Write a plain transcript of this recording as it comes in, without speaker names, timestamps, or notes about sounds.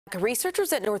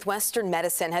Researchers at Northwestern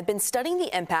Medicine have been studying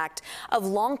the impact of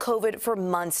long COVID for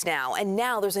months now, and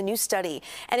now there's a new study,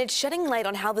 and it's shedding light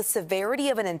on how the severity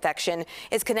of an infection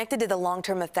is connected to the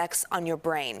long-term effects on your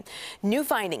brain. New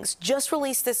findings just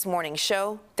released this morning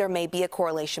show there may be a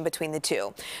correlation between the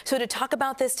two. So to talk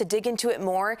about this, to dig into it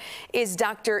more, is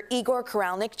Dr. Igor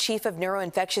Koralnik, Chief of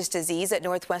Neuro-Infectious Disease at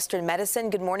Northwestern Medicine.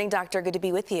 Good morning, doctor. Good to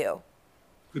be with you.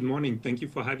 Good morning. Thank you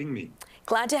for having me.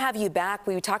 Glad to have you back.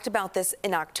 We talked about this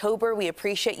in October. We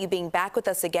appreciate you being back with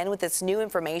us again with this new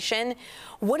information.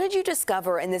 What did you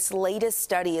discover in this latest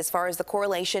study as far as the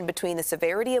correlation between the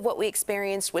severity of what we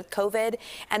experienced with COVID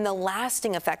and the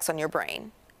lasting effects on your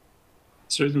brain?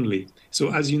 Certainly.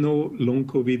 So as you know, long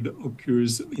COVID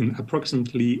occurs in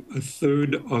approximately a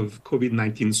third of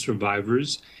COVID-19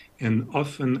 survivors and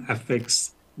often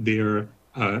affects their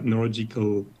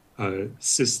neurological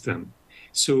system.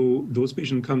 So those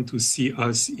patients come to see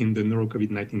us in the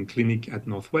neuro-COVID-19 clinic at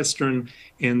Northwestern,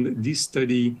 and this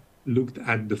study looked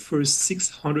at the first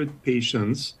 600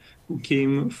 patients who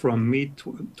came from May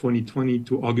 2020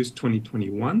 to August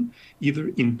 2021, either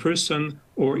in person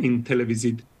or in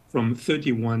televisit from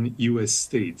 31 US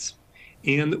states.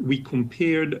 And we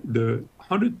compared the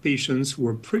 100 patients who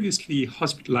were previously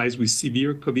hospitalized with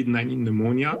severe COVID-19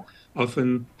 pneumonia,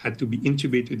 often had to be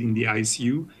intubated in the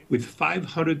ICU, with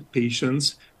 500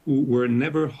 patients who were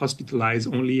never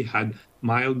hospitalized, only had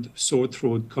mild sore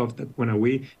throat cough that went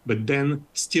away, but then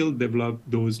still developed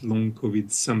those long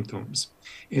COVID symptoms.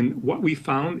 And what we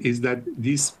found is that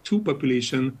these two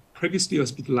populations, previously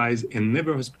hospitalized and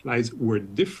never hospitalized, were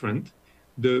different.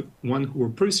 The ones who were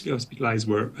previously hospitalized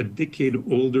were a decade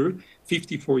older,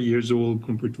 54 years old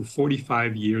compared to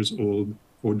 45 years old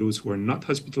for those who were not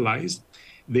hospitalized.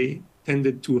 They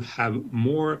tended to have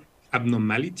more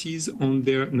abnormalities on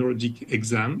their neurologic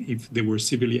exam if they were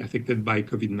severely affected by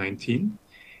COVID-19.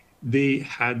 They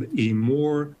had a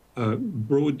more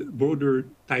broader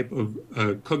type of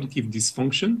cognitive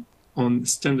dysfunction on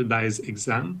standardized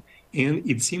exam, and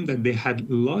it seemed that they had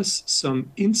lost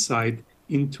some insight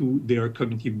into their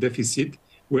cognitive deficit,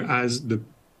 whereas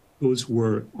those who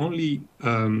were only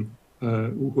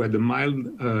who had a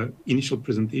mild initial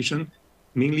presentation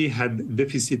mainly had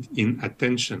deficit in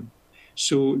attention.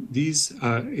 So this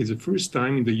is the first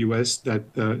time in the US that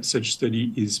such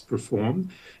study is performed,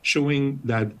 showing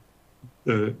that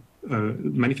the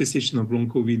manifestation of long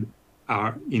COVID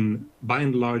are by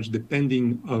and large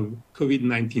depending of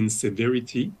COVID-19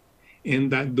 severity,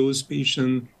 and that those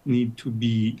patients need to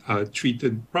be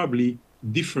treated probably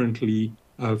differently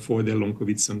for their long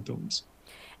COVID symptoms.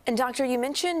 And doctor, you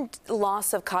mentioned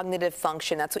loss of cognitive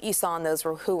function. That's what you saw in those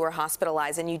who were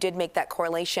hospitalized, and you did make that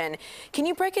correlation. Can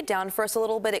you break it down for us a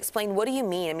little bit? Explain, what do you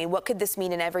mean? I mean, what could this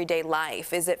mean in everyday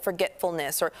life? Is it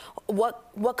forgetfulness, or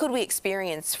what could we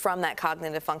experience from that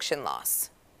cognitive function loss?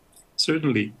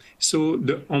 Certainly. So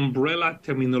the umbrella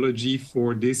terminology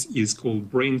for this is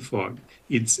called brain fog.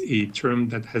 It's a term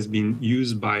that has been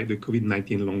used by the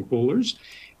COVID-19 long haulers,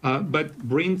 but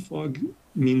brain fog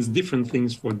means different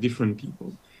things for different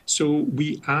people. So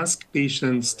we ask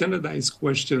patients standardized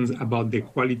questions about their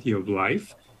quality of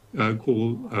life,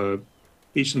 called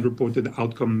patient-reported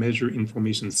outcome measure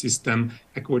information system,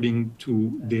 according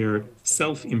to their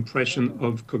self-impression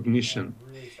of cognition.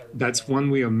 That's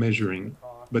one way of measuring.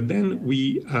 But then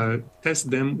we test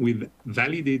them with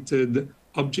validated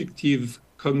objective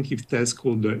cognitive tests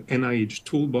called the NIH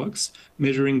Toolbox,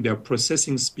 measuring their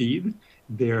processing speed,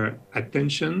 their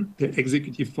attention, their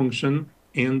executive function,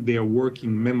 and their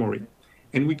working memory.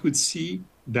 And we could see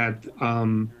that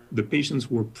the patients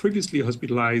who were previously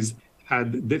hospitalized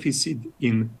had deficit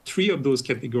in 3 of those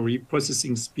categories: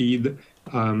 processing speed,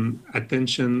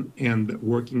 attention, and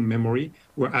working memory,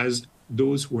 whereas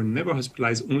those who were never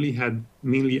hospitalized only had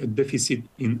mainly a deficit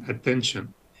in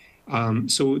attention.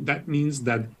 So that means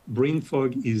that brain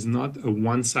fog is not a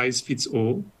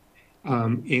one-size-fits-all,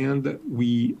 and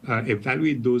we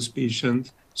evaluate those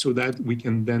patients so that we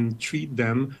can then treat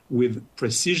them with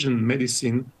precision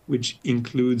medicine, which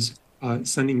includes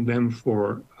sending them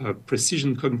for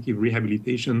precision cognitive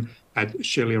rehabilitation at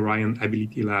Shirley Ryan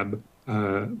Ability Lab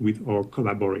with our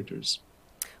collaborators.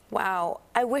 Wow.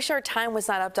 I wish our time was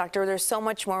not up, doctor. There's so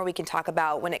much more we can talk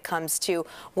about when it comes to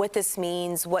what this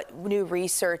means, what new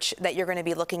research that you're going to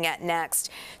be looking at next.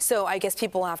 So I guess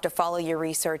people will have to follow your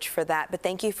research for that. But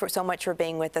thank you so much for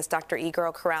being with us, Dr.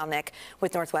 Igor Koralnik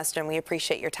with Northwestern. We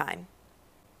appreciate your time.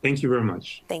 Thank you very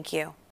much. Thank you.